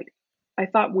I was like, I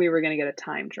thought we were gonna get a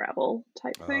time travel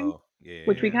type thing, Oh yeah, yeah,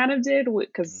 which yeah. we kind of did Hmm.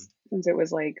 because since it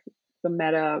was like the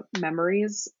meta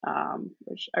memories,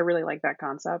 which I really like that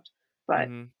concept. But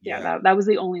Hmm. yeah, Yeah, that was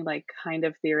the only like kind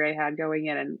of theory I had going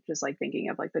in, and just like thinking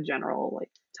of like the general like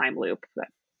time loop that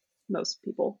most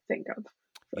people think of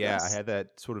for yeah. I this. had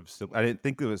that sort of. I didn't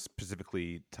think it was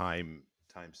specifically time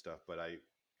stuff, but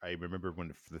I remember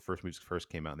when the first movies first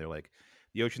came out, and they're like,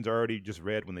 the oceans are already just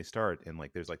red when they start, and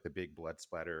like there's like the big blood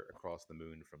splatter across the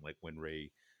moon from like when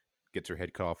Ray gets her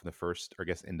head cut off in the first, or I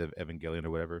guess, end of Evangelion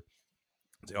or whatever.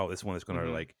 It's like, oh, Hmm. this one is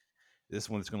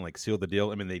gonna like seal the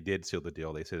deal. I mean, they did seal the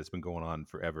deal. They said it's been going on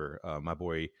forever. My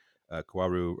boy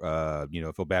Kawaru,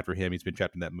 feel bad for him. He's been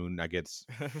trapped in that moon, I guess,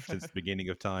 since the beginning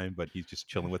of time, but he's just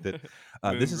chilling with it. This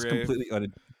Moon is grave.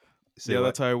 completely say Yeah, what?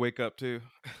 that's how I wake up too.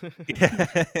 Yeah,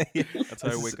 That's how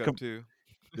I this is wake up too.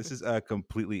 this is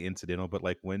completely incidental, but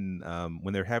like when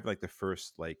they're having like the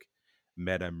first like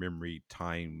meta memory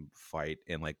time fight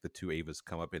and like the two Avas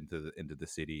come up into the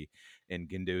city and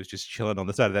Gendo is just chilling on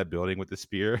the side of that building with the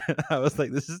spear. I was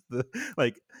like, this is the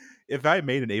like if I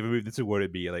made an Ava movie, this is what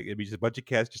it'd be. Like it'd be just a bunch of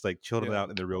cats just like chilling Yeah, out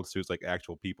in their real suits like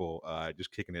actual people,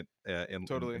 just kicking it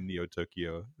totally. in Neo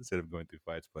Tokyo instead of going through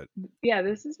fights. But Yeah,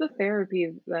 this is the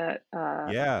therapy that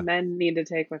yeah, men need to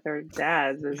take with their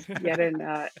dads is get in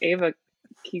Ava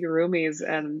Kigurumi's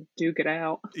and duke it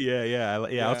out. I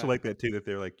also Yeah, like that too. That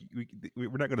they're like, we're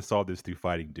not going to solve this through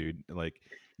fighting, dude. Like,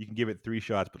 you can give it 3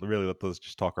 shots, but really let's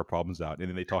just talk our problems out, and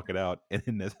then they talk it out, and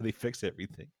then that's how they fix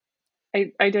everything.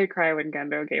 I did cry when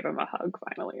Gendo gave him a hug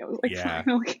finally. I was like, Yeah,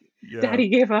 finally, yeah. Daddy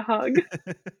gave a hug.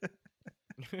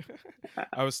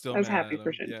 I was still I was mad happy at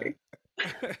for him. Yeah,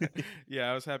 Shinji.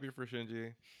 yeah, I was happy for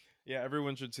Shinji. Yeah,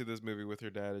 everyone should see this movie with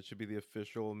your dad. It should be the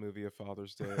official movie of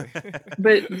Father's Day.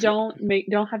 But don't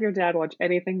have your dad watch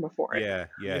anything before it. Yeah.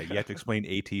 You Yeah. have to explain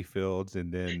AT fields,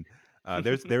 and then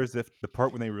There's the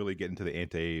part when they really get into the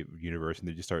anti-universe and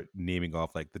they just start naming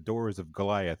off like the doors of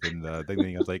Goliath and the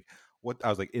thing. I was like, what? I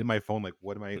was like in my phone, like,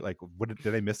 what am I like? What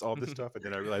did I miss all this stuff? And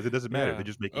then I realized it doesn't matter. They're Yeah.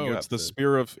 just making Oh, it it's up. the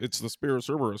So spear of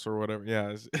Cerberus or whatever.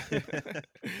 Yeah.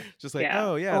 Just like, Yeah,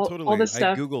 oh yeah, all totally. the I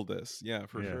stuff. googled this. Yeah,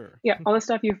 for yeah. sure. Yeah, all the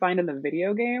stuff you find in the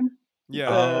video game. Yeah.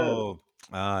 The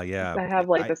Oh, yeah. that have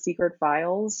like I the secret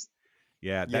files.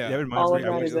 yeah. That Yeah. reminds All me. of Every I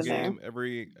that watched is video in this.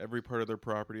 there. game, every part of their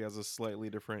property has a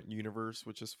slightly different universe,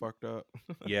 which is fucked up.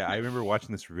 Yeah, I remember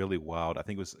watching this really wild. I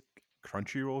think it was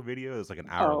Crunchyroll video. It was like an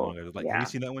hour long. Oh I was like, have you yeah,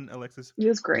 seen that one, Alexis? it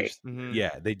was They great. just, Hmm.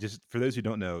 yeah, they just for those who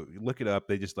don't know, look it up.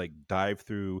 They just like dive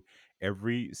through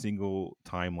every single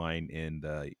timeline in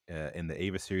the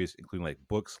Ava series, including like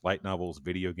books, light novels,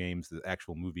 video games, the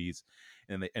actual movies,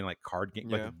 and like card game,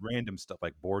 like Yeah. random stuff,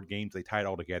 like board games. They tie it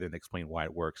all together and explain why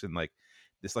it works. And like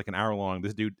this, like an hour long.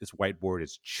 This whiteboard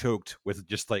is choked with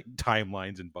just like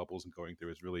timelines and bubbles and going through.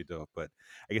 It's really dope. But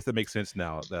I guess that makes sense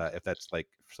now. If that's like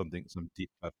something, some deep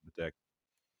cut in the deck.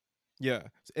 Yeah.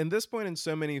 And this point in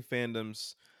so many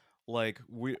fandoms, like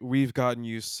we've gotten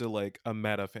used to like a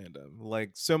meta fandom,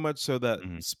 like so much so that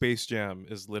Mhm. Space Jam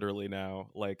is literally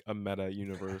now like a meta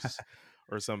universe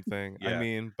or something. I Yeah.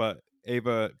 mean, but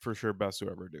Ava for sure best to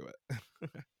ever do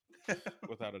it,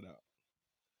 without a doubt.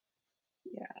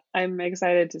 Yeah, I'm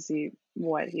excited to see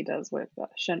what he does with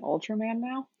Shin Ultraman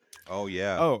now. Oh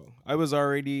yeah. Oh, I was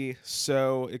already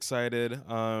so excited.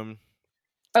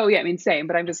 Oh yeah, I mean same,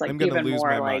 but I'm just like I'm gonna even lose more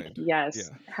my like mind. yes.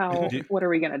 Yeah. How? do, What are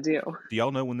we gonna do? do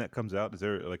y'all know when that comes out? Is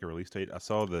there like a release date? I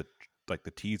saw the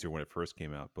teaser when it first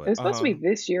came out, It but was supposed to be Um.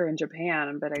 this year in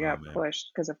Japan, but it oh got man.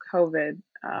 pushed because of COVID.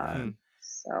 Yeah. Mhm.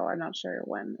 So I'm not sure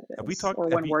when it Have we is talked? or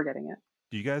Have when you? we're getting it.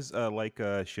 Do you guys like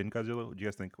Shin Godzilla? What do you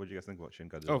guys think? What do you guys think about Shin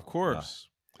Godzilla? Of course.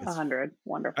 A It's hundred, I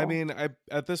wonderful. mean, I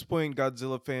at this point,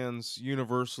 Godzilla fans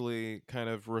universally kind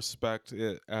of respect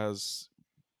it as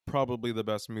probably the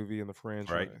best movie in the right.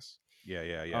 franchise. Yeah,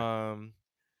 yeah, yeah. Um,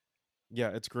 yeah,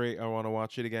 it's great. I want to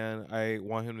watch it again. I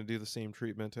want him to do the same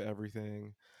treatment to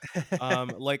everything.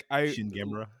 Like Shin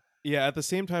Gamera. yeah. At the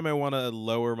same time, I want to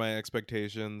lower my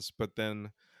expectations, but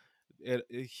then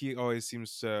he always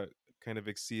seems to kind of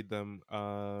exceed them.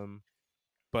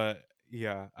 But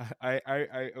yeah,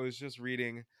 I was just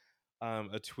reading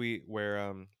a tweet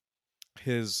where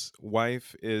his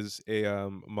wife is a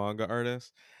manga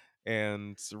artist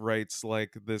and writes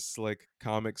like this like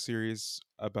comic series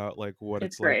about like what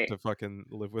It's it's like great. to fucking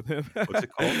live with him. What's it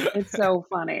called? It's so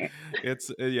funny.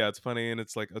 Yeah, it's funny and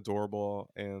it's like adorable,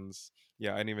 and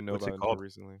yeah, I didn't even know What's about it it until called?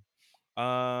 recently.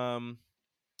 Um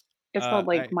It's called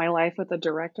like I My Life with the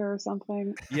Director or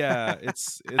something. yeah, I've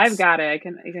it's got it. I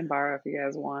can borrow if you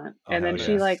guys want. Oh And hell then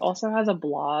she yeah. like nice. also has a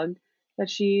blog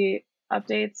that she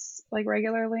updates like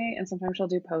regularly, and sometimes she'll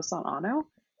do posts on Ano. Oh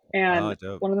And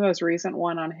dope. one of the most recent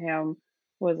one on him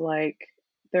was like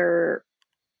they're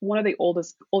one of the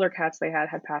older cats they had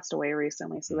passed away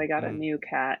recently, so they got a Mm. new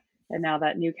cat, and now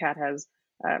that new cat has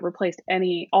replaced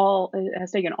any all it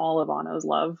has taken all of Ano's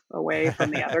love away from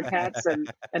the other cats, and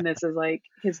this is like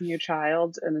his new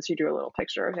child, and then she drew a little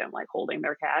picture of him like holding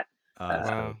their cat. That's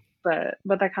Uh, Wow, dope.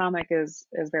 but the comic is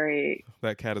very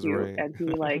that cat is cute, right. and he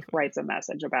like writes a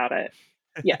message about it.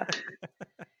 Yeah,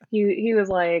 he was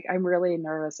like, I'm really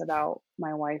nervous about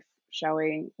my wife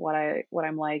showing what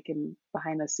I'm like and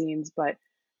behind the scenes, but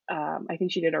I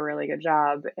think she did a really good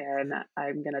job, and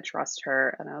I'm gonna trust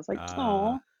her. And I was like, Ah,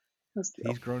 oh, that's cute.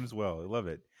 he's grown as well. I love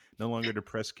it. No longer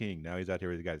depressed king. Now he's out here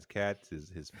with got his cats,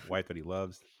 his wife that he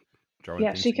loves, drawing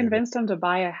Yeah, things she together. convinced him to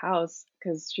buy a house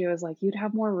because she was like, you'd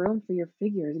have more room for your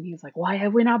figures, and he was like, why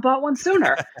have we not bought one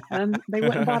sooner? And then they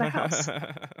went and bought a house.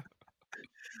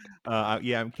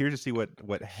 Yeah, I'm curious to see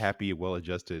what happy,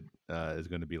 well-adjusted is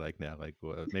going to be like now. Like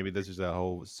maybe this is a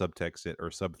whole subtext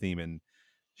or sub theme in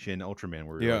Shin Ultraman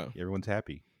where like Yeah. everyone's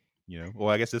happy. Well,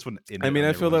 I guess this one I ended mean, on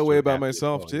I feel everyone that way sort of about happy as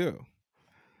myself well. too.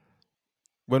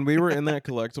 When we were in that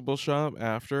collectible shop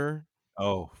after,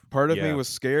 Oh part of me yeah, was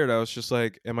scared. I was just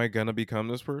like, am I gonna become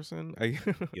this person?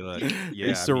 you look. I Yeah,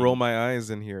 used I to roll mean, my eyes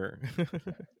in here.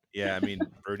 yeah, I mean,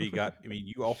 Birdie got. I mean,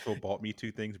 you also bought me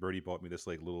two things. Birdie bought me this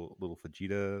like little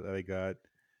Vegeta that I got,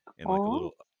 and like a Oh,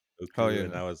 little Hell Goku,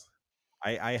 and yeah. I was,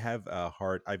 I have a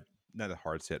hard, I've not a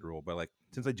hard set rule, but like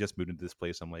since I just moved into this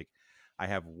place, I'm like, I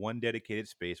have one dedicated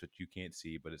space which you can't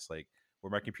see, but it's like where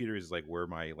my computer is, like where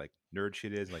my like nerd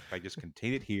shit is. Like if I just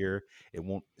contain it here, it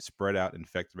won't spread out and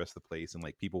infect the rest of the place, and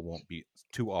like people won't be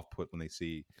too off put when they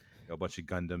see a bunch of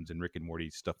Gundams and Rick and Morty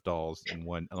stuffed dolls in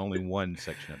only one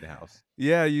section of the house.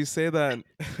 Yeah, you say that.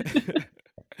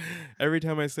 every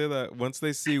time I say that, once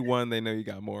they see one, they know you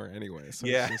got more anyway. So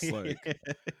it's Yeah. just like,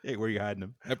 Hey, where you hiding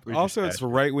them? Where's your also, it's stash?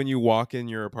 right when you walk in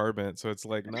your apartment. So it's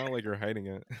like, not like you're hiding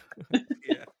it.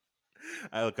 Yeah.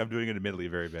 I'm doing an admittedly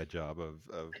very bad job of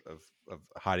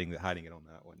hiding it on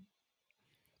that one.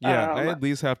 Yeah, I Um, at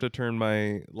least have to turn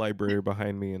my library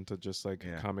behind me into just like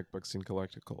Yeah. comic books and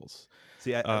collectibles.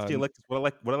 See, I see. Um,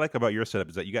 What I like about your setup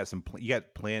is that you got you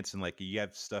got plants and like you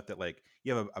have stuff that like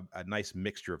you have a nice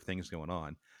mixture of things going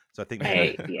on. So I think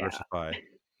maybe that yeah. diversify.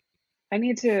 I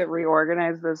need to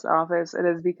reorganize this office. It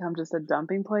has become just a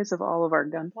dumping place of all of our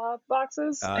gunpla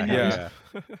boxes, Hell and yeah,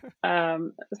 yeah.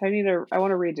 so I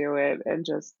want to redo it and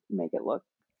just make it look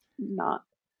not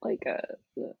like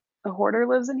a hoarder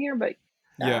lives in here. But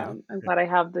yeah. I'm glad I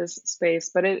have this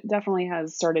space. But it definitely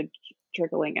has started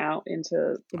trickling out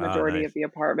into the Ah, majority of nice. the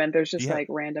apartment. There's Do just you have? like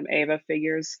random Ava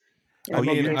figures I Oh in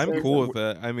yeah, mean, I'm bookcases, cool and with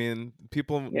it. I mean,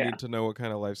 people yeah. need to know what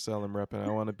kind of lifestyle I'm repping.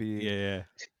 I want to be, yeah,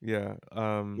 yeah.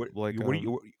 yeah, like,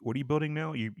 What are you building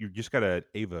now? You just got a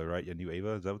Ava, right? A new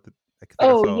Ava? Is that what I think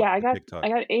I Oh saw yeah, the TikTok. I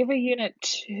got Ava Unit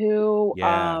 2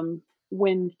 Yeah.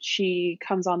 when she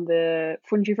comes on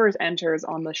when she first enters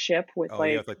on the ship with Oh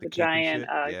yeah, like with like the the cape and giant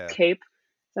shit. Yeah. cape.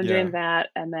 So I'm doing yeah. that,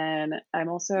 and then I'm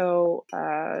also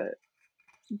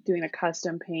doing a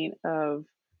custom paint of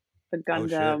the Oh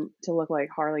shit. Gundam to look like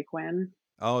Harley Quinn.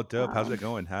 Oh dope. How's Um it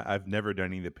going? I've never done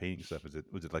any of the painting stuff.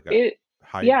 Was it like a it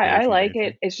high Yeah, I barrier to like it.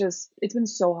 entry? It's just it's been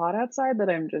so hot outside that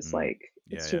I'm just Mm. like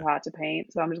Yeah, it's too yeah. hot to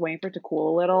paint. So I'm just waiting for it to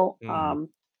cool a little Hmm.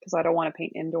 because I don't want to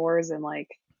paint indoors and like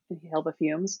inhale the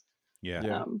fumes. Yeah.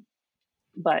 Yeah, Um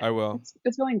but I will.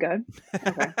 it's going good.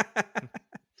 Okay.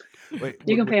 Wait,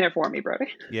 You can paint it for me, Brody.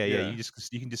 yeah, yeah. Yeah.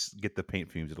 You can just get the paint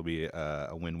fumes. It'll be a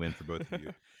win-win for both of you.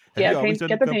 Have Yeah, you always done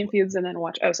get the paint fumes and then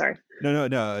watch. Oh, sorry. No, no,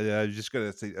 no. I was just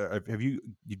gonna say,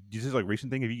 this is like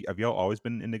recent thing. Have y'all always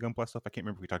been into Gunpla stuff? I can't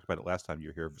remember if we talked about it last time you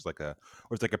were here. If it was like or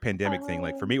it's like a pandemic thing.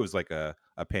 Like for Um, me, it was like a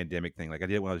pandemic thing. Like I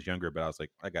did it when I was younger, but I was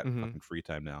like, I got Hmm. fucking free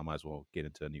time now. I might as well get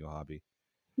into a new hobby.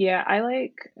 yeah, I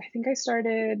think I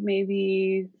started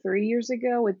maybe 3 years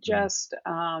ago with Mm-hmm. just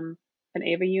an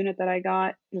Ava unit that I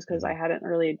got just because Mm-hmm. I hadn't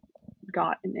really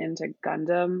gotten into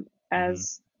Gundam Mm-hmm.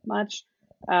 as much.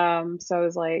 So I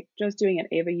was like just doing an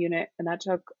Ava unit, and that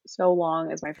took so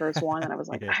long as my first one, and I was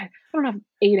like, Yeah, I don't have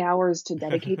 8 hours to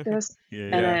dedicate this. yeah,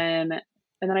 And yeah,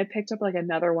 Yeah. then I picked up like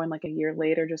another one like a year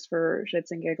later just for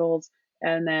shits and giggles.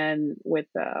 And then with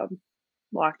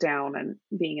lockdown and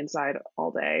being inside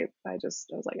all day, I was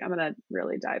like, I'm gonna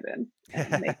really dive in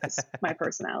and make this my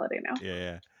personality now.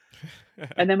 yeah,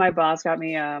 And then my boss got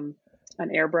me an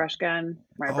airbrush gun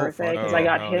for my Oh birthday fuck because I Oh,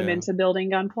 yeah! got hell him yeah. into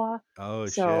building Gunpla. Oh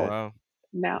So shit! Wow.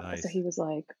 so Nice. he was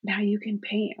like, now you can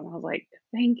paint. And I was like,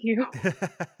 thank you.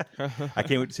 I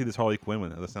can't wait to see this Harley Quinn one.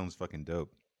 That sounds fucking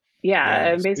dope. Yeah,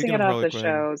 Yeah. I'm basing Speaking it of off Harley the Quinn,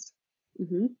 shows.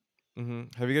 hmm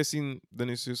have you guys seen the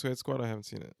new Suicide Squad? I haven't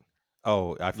seen it.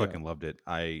 Oh, I Yeah. fucking loved it.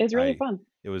 It's really fun.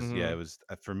 It was, yeah, Hmm. it was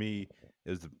for me. It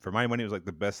was for my money. It was like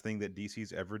the best thing that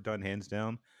DC's ever done, hands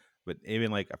down. But even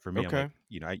like for me, I'm like,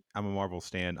 Okay. I'm a Marvel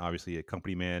stan, obviously a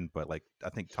company man, but like I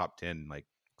think top 10 like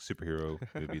superhero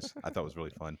movies. I thought was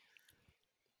really fun.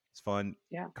 It's fun.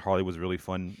 Yeah. Harley was really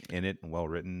fun in it and well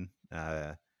written.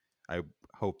 I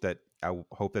hope that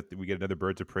we get another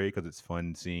Birds of Prey because it's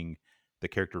fun seeing the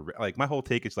character. Like my whole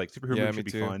take is like superhero Yeah, movies me should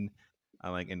be too. fun. I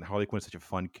like and Harley Quinn's such a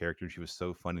fun character. She was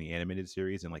so fun in the animated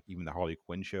series and like even the Harley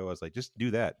Quinn show. I was like, just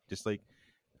do that. Just like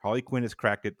Harley Quinn has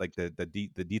cracked it. Like the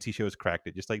DT show has cracked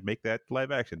it. Just like make that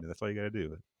live action. That's all you got to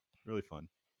do. Really fun.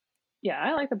 Yeah,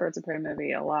 I like the Birds of Prey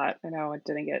movie a lot. I know it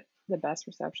didn't get the best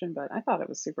reception, but I thought it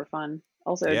was super fun.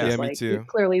 Also, Yeah, just Yeah, me like too.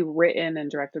 clearly written and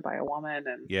directed by a woman,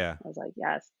 and yeah, I was like,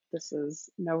 yes, this is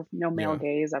no male Yeah.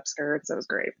 gaze upskirts. It was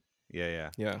great. yeah,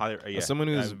 yeah. Yeah. As Yeah. someone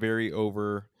who's very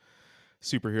over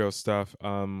superhero stuff,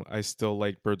 I still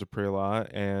like Birds of Prey a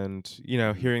lot. And,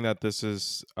 Mhm. hearing that this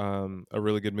is a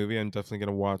really good movie, I'm definitely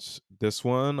gonna watch this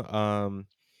one.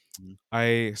 Mhm.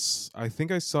 I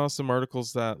think I saw some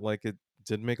articles that like it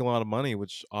did make a lot of money,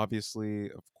 which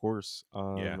obviously, of course,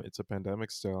 Yeah. it's a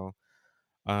pandemic still.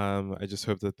 I just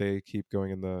hope that they keep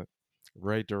going in the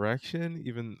right direction.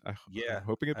 Even I'm Yeah,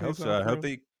 hoping it I hope pays so. off I for hope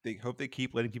him. they hope they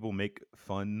keep letting people make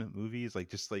fun movies, like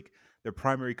just like their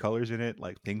primary colors in it,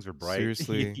 like things are bright.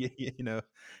 Seriously.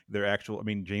 Their actual. I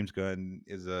mean, James Gunn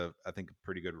is I think a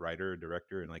pretty good writer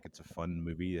director, and like it's a fun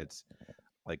movie that's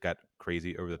like got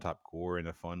crazy over the top gore in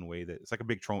a fun way that it's like a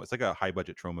big trauma. It's like a high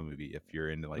budget trauma movie if you're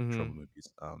into like Hmm. trauma movies.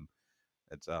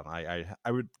 It's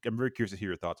I'm very curious to hear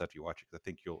your thoughts after you watch it because I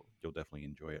think you'll definitely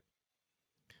enjoy it.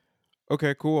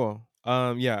 Okay, cool.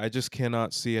 Yeah, I just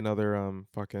cannot see another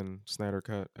fucking Snyder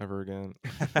cut ever again.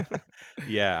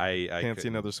 Yeah, I Can't see couldn't.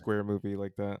 another Square movie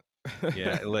like that.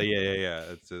 Yeah,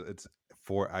 It's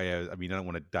four. I mean, I don't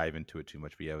want to dive into it too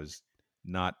much, but yeah, it was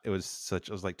not. It was such.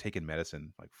 It was like taking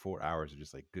medicine. Like 4 hours of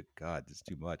just like, good God, this is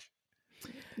too much.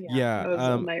 Yeah, Yeah, it was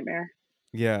a nightmare.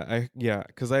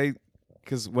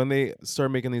 because when they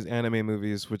start making these anime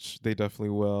movies, which they definitely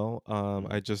will,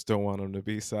 Mhm. I just don't want them to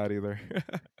be sad either.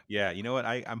 Yeah, you know what?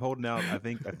 I'm holding out. I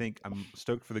think I'm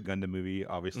stoked for the Gundam movie,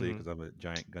 obviously, hmm because I'm a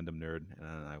giant Gundam nerd,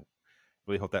 and I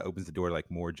really hope that opens the door to, like,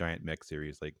 more giant mech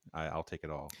series. Like, I'll take it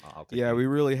all. I'll take Yeah, we anything.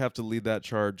 really have to lead that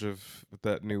charge of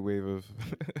that new wave of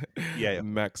Yeah, yeah.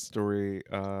 mech story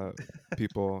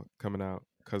people coming out,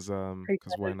 Are you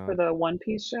cause why excited for not? the One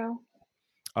Piece show?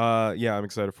 Yeah, I'm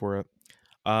excited for it.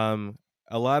 Um,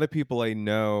 a lot of people I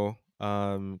know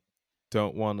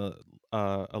don't want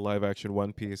a live action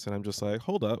One Piece, and I'm just like,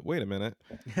 hold up, wait a minute,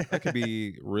 that could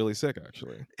be really sick,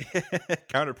 actually.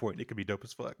 Counterpoint. It could be dope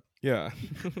as fuck. Yeah,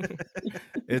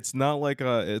 it's not like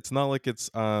it's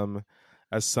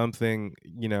as something,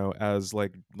 as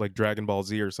like Dragon Ball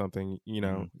Z or something.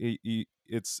 Hmm.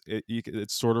 It's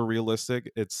sort of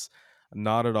realistic. It's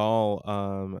not at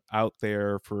all out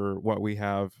there for what we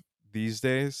have these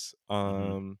days.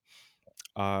 Hmm.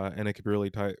 And it could be really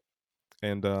tight,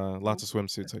 and lots Oh, of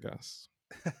swimsuits, I guess.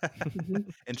 hmm.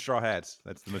 And straw hats.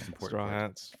 That's the most important Straw part.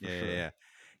 hats for Yeah, yeah, sure. yeah.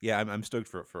 Yeah, I'm stoked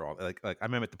for all. Like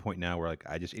I'm at the point now where, like,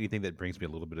 I just, anything that brings me a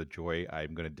little bit of joy,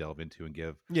 I'm gonna delve into and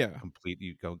give Yeah,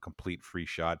 complete free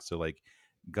shot. So, like,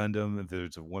 Gundam, if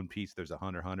there's a One Piece, there's a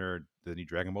Hunter x Hunter, the new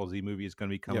Dragon Ball Z movie is gonna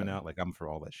be yeah, coming out. Like, I'm for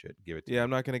all that shit. Give it to yeah. me. I'm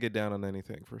not gonna get down on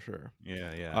anything for sure.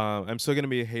 Yeah, yeah. I'm still gonna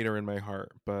be a hater in my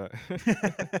heart, but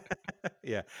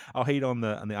Yeah, I'll hate on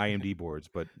the IMD boards,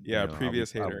 but yeah,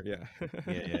 previous hater. I'll Yeah.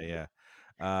 yeah, yeah,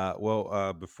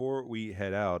 yeah. Before we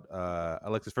head out,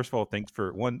 Alexis, first of all, thanks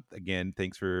for one again.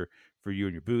 Thanks for you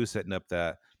and your booth setting up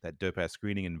that dope ass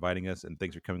screening and inviting us, and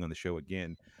thanks for coming on the show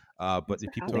again. But Thanks if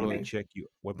for people having wanted to Totally. me. check you,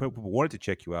 when people wanted to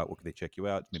check you out, what could they check you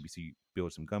out? Maybe see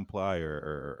build some gunpla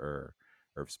or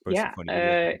post some Yeah, funny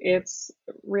videos. What they do? it's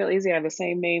real easy. I have the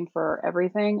same name for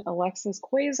everything. Alexis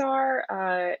Quasar,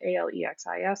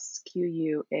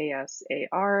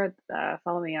 AlexisQuasar.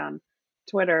 Follow me on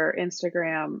Twitter,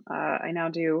 Instagram. I now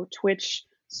do Twitch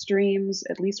streams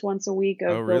at least once a week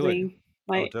Oh, of really? building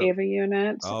Oh, my dope. Ava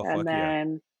unit, Oh, and fuck yeah.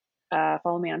 then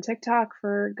follow me on TikTok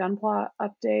for gunpla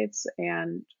updates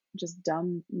and just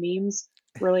dumb memes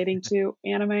relating to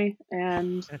anime.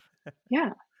 And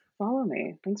yeah, follow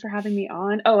me. Thanks for having me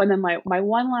on. Oh, and then my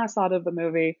one last thought of the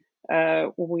movie,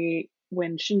 when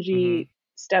Mm-hmm. Shinji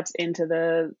steps into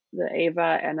the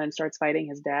Ava and then starts fighting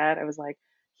his dad, I was like,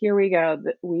 here we go.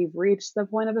 We've reached the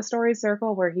point of the story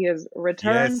circle where he has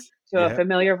returned Yes. to a Yep.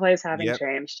 familiar place having Yep.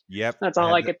 changed. Yep. That's I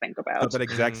all I had could think thought about. that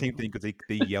exact Mm-hmm. same thing because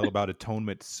they yell about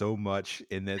atonement so much,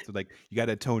 and that's like, you got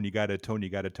to atone, you got to atone, you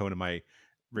got to atone. And my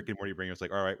Rick and Morty brain was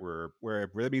like, all right, we're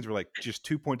that means we're like just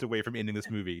 2 points away from ending this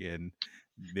movie, and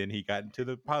then he got into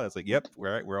the pilot. It's like, yep,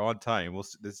 we're on time.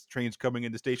 This train's coming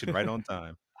into station right on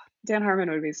time. Dan Harmon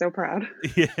would be so proud.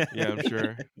 Yeah, Yeah, I'm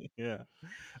sure. yeah.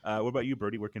 What about you,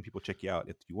 Brody? Where can people check you out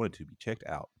if you wanted to be checked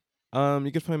out?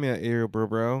 You can find me at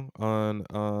ArioBrobro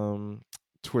on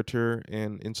Twitter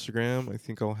and Instagram. I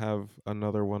think I'll have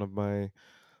another one of my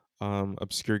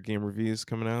obscure game reviews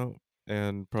coming out,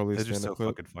 and probably a Those are stand-up so clip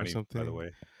fucking or funny, by the something.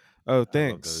 way. Oh, I love those. They're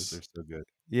thanks. so good.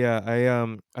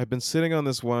 Yeah, I've been sitting on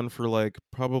this one for like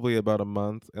probably about a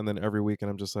month, and then every weekend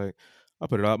I'm just like, I'll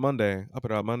put it out Monday. I'll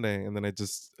put it out Monday, and then I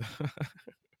just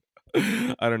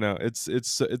I don't know. It's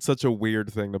such a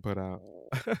weird thing to put out.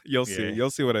 You'll see. Yeah. You'll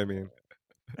see what I mean.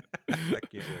 I can't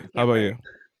wait. How Can't about wait.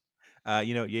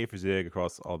 you? Yay for Zig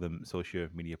across all the social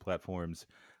media platforms.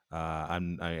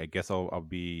 I guess I'll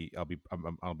be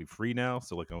free now,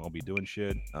 so like I'll be doing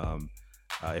shit.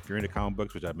 If you're into comic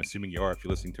books, which I'm assuming you are, if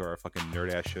you're listening to our fucking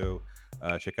nerd ass show,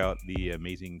 check out the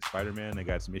Amazing Spider-Man. I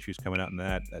got some issues coming out in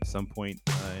that at some point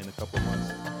in a couple of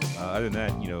months. Other than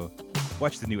that,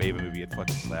 watch the new Ava movie. It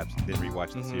fucking slaps. And then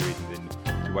rewatch the Mhm. series, and then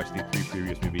rewatch the 3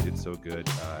 previous movies. It's so good,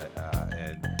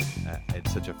 and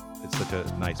it's such a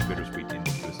nice bittersweet ending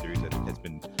to a series that has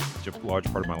been such a large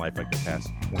part of my life, like the past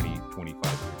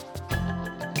 20-25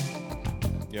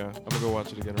 Yeah, I'm gonna go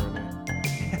watch it again right now.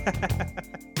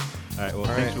 years. All right, well, All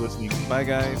thanks right. for listening. Bye,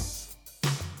 guys.